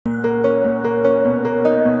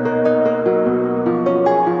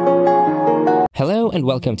Hello and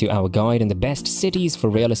welcome to our guide on the best cities for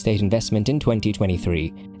real estate investment in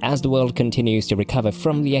 2023. As the world continues to recover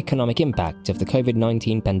from the economic impact of the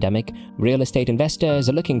COVID-19 pandemic, real estate investors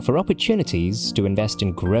are looking for opportunities to invest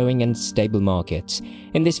in growing and stable markets.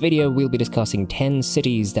 In this video, we'll be discussing 10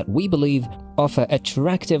 cities that we believe offer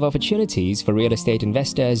attractive opportunities for real estate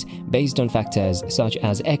investors based on factors such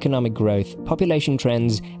as economic growth, population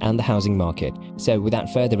trends, and the housing market. So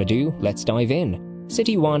without further ado, let's dive in.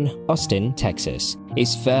 City 1, Austin, Texas,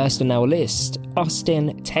 is first on our list.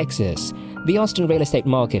 Austin, Texas. The Austin real estate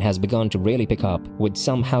market has begun to really pick up, with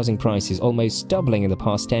some housing prices almost doubling in the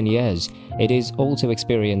past 10 years. It has also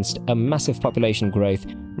experienced a massive population growth,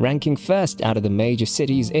 ranking first out of the major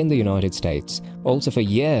cities in the United States. Also for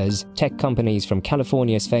years, tech companies from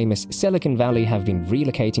California's famous Silicon Valley have been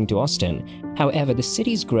relocating to Austin. However, the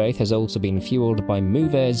city's growth has also been fueled by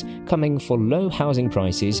movers coming for low housing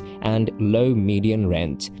prices and low median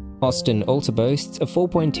rent. Austin also boasts a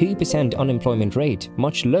 4.2% unemployment rate,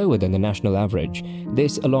 much lower than the national average.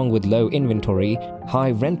 This, along with low inventory,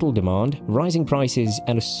 high rental demand, rising prices,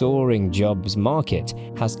 and a soaring jobs market,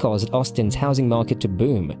 has caused Austin's housing market to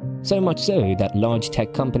boom. So much so that large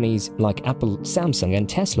tech companies like Apple, Samsung, and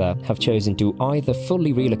Tesla have chosen to either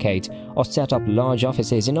fully relocate or set up large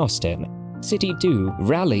offices in Austin. City 2,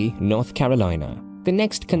 Raleigh, North Carolina. The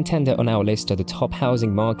next contender on our list of the top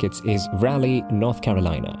housing markets is Raleigh, North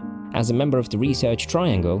Carolina. As a member of the Research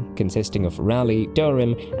Triangle, consisting of Raleigh,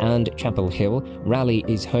 Durham, and Chapel Hill, Raleigh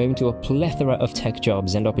is home to a plethora of tech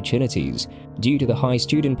jobs and opportunities. Due to the high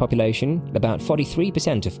student population, about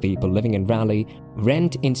 43% of people living in Raleigh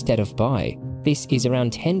rent instead of buy. This is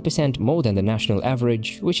around 10% more than the national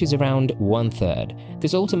average, which is around 1/3.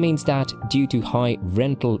 This also means that, due to high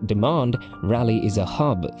rental demand, Raleigh is a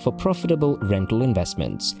hub for profitable rental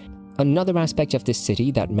investments. Another aspect of this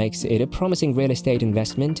city that makes it a promising real estate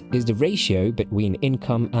investment is the ratio between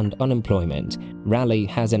income and unemployment. Raleigh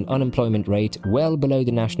has an unemployment rate well below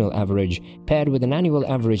the national average, paired with an annual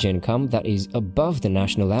average income that is above the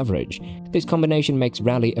national average. This combination makes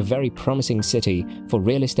Raleigh a very promising city for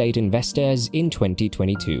real estate investors in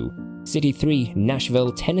 2022. City 3,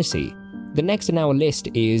 Nashville, Tennessee. The next on our list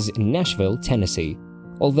is Nashville, Tennessee.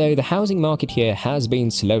 Although the housing market here has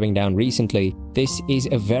been slowing down recently, this is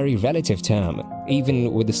a very relative term.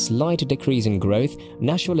 Even with a slight decrease in growth,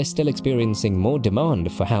 Nashville is still experiencing more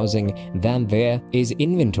demand for housing than there is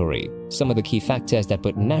inventory. Some of the key factors that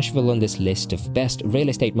put Nashville on this list of best real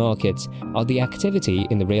estate markets are the activity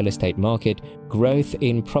in the real estate market, growth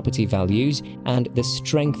in property values, and the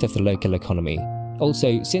strength of the local economy.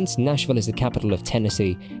 Also, since Nashville is the capital of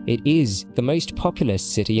Tennessee, it is the most populous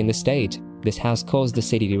city in the state. This has caused the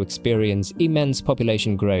city to experience immense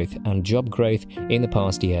population growth and job growth in the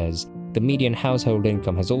past years. The median household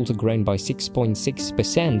income has also grown by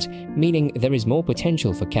 6.6%, meaning there is more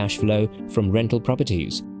potential for cash flow from rental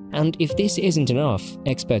properties. And if this isn't enough,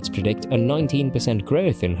 experts predict a 19%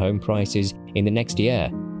 growth in home prices in the next year.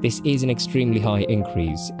 This is an extremely high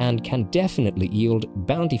increase and can definitely yield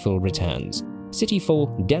bountiful returns. City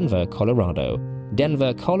 4, Denver, Colorado.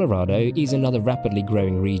 Denver, Colorado is another rapidly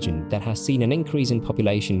growing region that has seen an increase in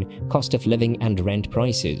population, cost of living, and rent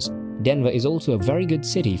prices. Denver is also a very good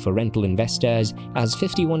city for rental investors, as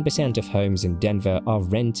 51% of homes in Denver are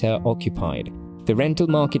renter-occupied. The rental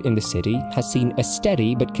market in the city has seen a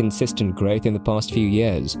steady but consistent growth in the past few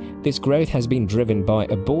years. This growth has been driven by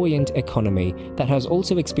a buoyant economy that has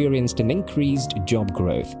also experienced an increased job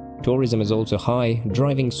growth. Tourism is also high,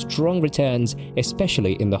 driving strong returns,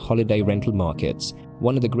 especially in the holiday rental markets.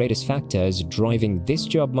 One of the greatest factors driving this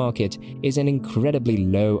job market is an incredibly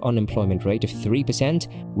low unemployment rate of 3%,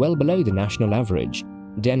 well below the national average.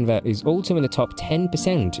 Denver is also in the top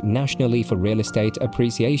 10% nationally for real estate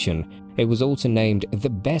appreciation. It was also named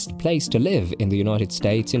the best place to live in the United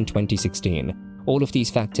States in 2016. All of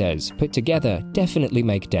these factors put together definitely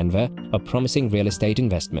make Denver a promising real estate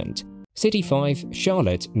investment. City 5,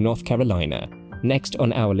 Charlotte, North Carolina. Next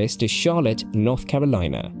on our list is Charlotte, North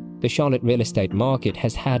Carolina. The Charlotte real estate market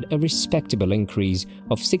has had a respectable increase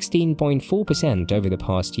of 16.4% over the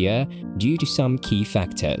past year due to some key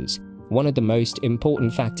factors. One of the most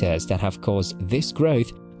important factors that have caused this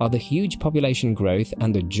growth are the huge population growth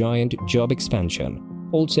and the giant job expansion.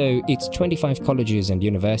 Also, its 25 colleges and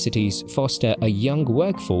universities foster a young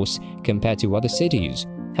workforce compared to other cities.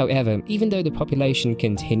 However, even though the population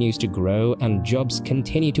continues to grow and jobs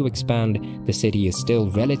continue to expand, the city is still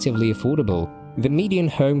relatively affordable. The median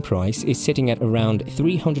home price is sitting at around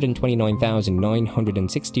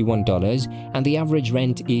 $329,961 and the average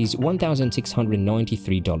rent is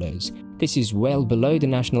 $1,693. This is well below the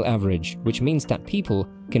national average, which means that people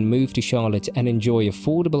can move to Charlotte and enjoy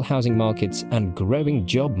affordable housing markets and growing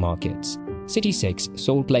job markets. City 6,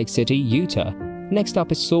 Salt Lake City, Utah. Next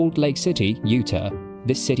up is Salt Lake City, Utah.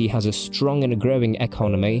 This city has a strong and a growing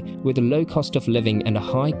economy with a low cost of living and a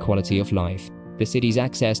high quality of life. The city's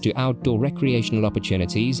access to outdoor recreational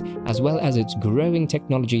opportunities, as well as its growing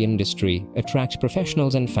technology industry, attract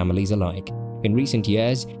professionals and families alike. In recent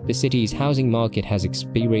years, the city's housing market has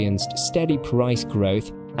experienced steady price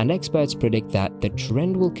growth, and experts predict that the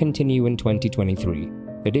trend will continue in 2023.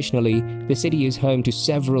 Additionally, the city is home to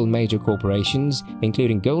several major corporations,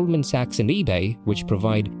 including Goldman Sachs and eBay, which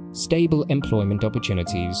provide stable employment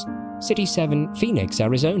opportunities. City 7, Phoenix,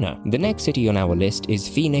 Arizona. The next city on our list is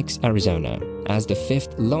Phoenix, Arizona. As the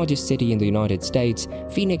 5th largest city in the United States,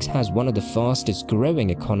 Phoenix has one of the fastest growing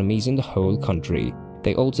economies in the whole country.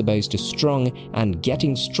 They also boast a strong and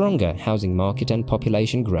getting stronger housing market and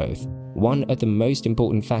population growth. One of the most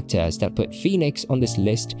important factors that put Phoenix on this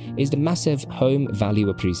list is the massive home value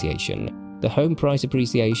appreciation. The home price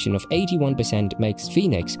appreciation of 81% makes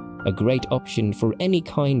Phoenix a great option for any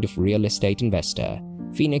kind of real estate investor.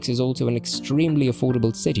 Phoenix is also an extremely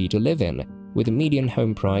affordable city to live in, with a median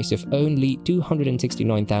home price of only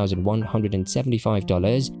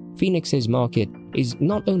 $269,175. Phoenix's market is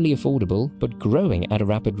not only affordable but growing at a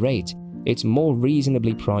rapid rate. Its more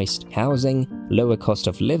reasonably priced housing, lower cost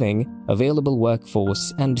of living, available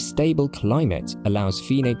workforce, and stable climate allows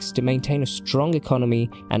Phoenix to maintain a strong economy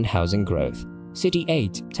and housing growth. City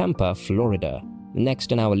 8, Tampa, Florida.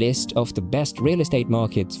 Next on our list of the best real estate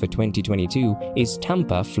markets for 2022 is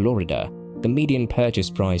Tampa, Florida. The median purchase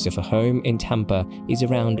price of a home in Tampa is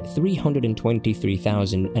around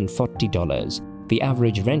 $323,040. The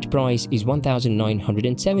average rent price is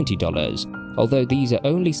 $1,970. Although these are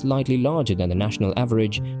only slightly larger than the national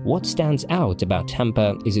average, what stands out about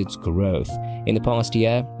Tampa is its growth. In the past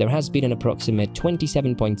year, there has been an approximate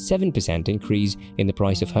 27.7% increase in the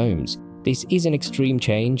price of homes. This is an extreme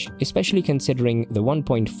change, especially considering the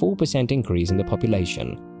 1.4% increase in the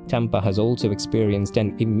population. Tampa has also experienced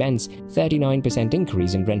an immense 39%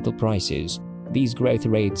 increase in rental prices. These growth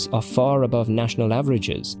rates are far above national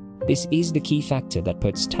averages. This is the key factor that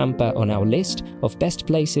puts Tampa on our list of best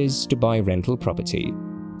places to buy rental property.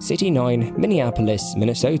 City 9, Minneapolis,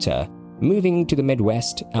 Minnesota. Moving to the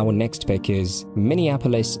Midwest, our next pick is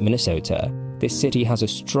Minneapolis, Minnesota. This city has a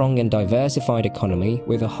strong and diversified economy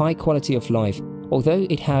with a high quality of life, although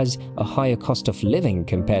it has a higher cost of living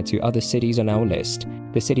compared to other cities on our list.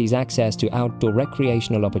 The city's access to outdoor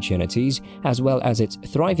recreational opportunities, as well as its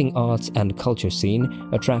thriving arts and culture scene,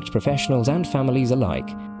 attract professionals and families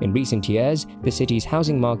alike. In recent years, the city's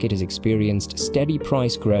housing market has experienced steady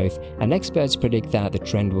price growth, and experts predict that the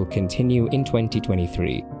trend will continue in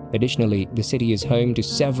 2023. Additionally, the city is home to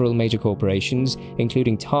several major corporations,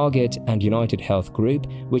 including Target and United Health Group,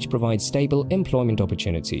 which provide stable employment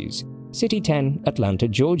opportunities. City 10, Atlanta,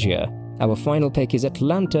 Georgia. Our final pick is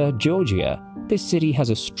Atlanta, Georgia. This city has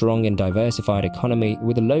a strong and diversified economy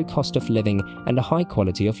with a low cost of living and a high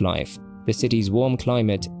quality of life. The city's warm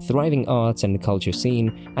climate, thriving arts and culture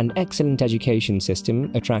scene, and excellent education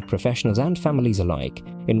system attract professionals and families alike.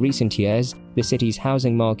 In recent years, the city's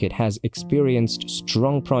housing market has experienced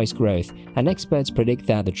strong price growth, and experts predict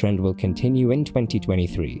that the trend will continue in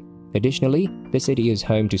 2023. Additionally, the city is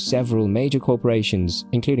home to several major corporations,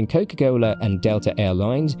 including Coca-Cola and Delta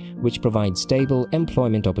Airlines, which provide stable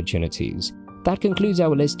employment opportunities. That concludes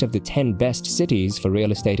our list of the 10 best cities for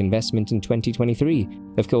real estate investment in 2023.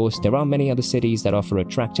 Of course, there are many other cities that offer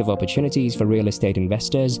attractive opportunities for real estate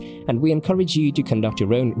investors, and we encourage you to conduct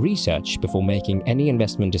your own research before making any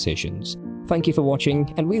investment decisions. Thank you for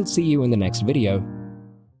watching, and we'll see you in the next video.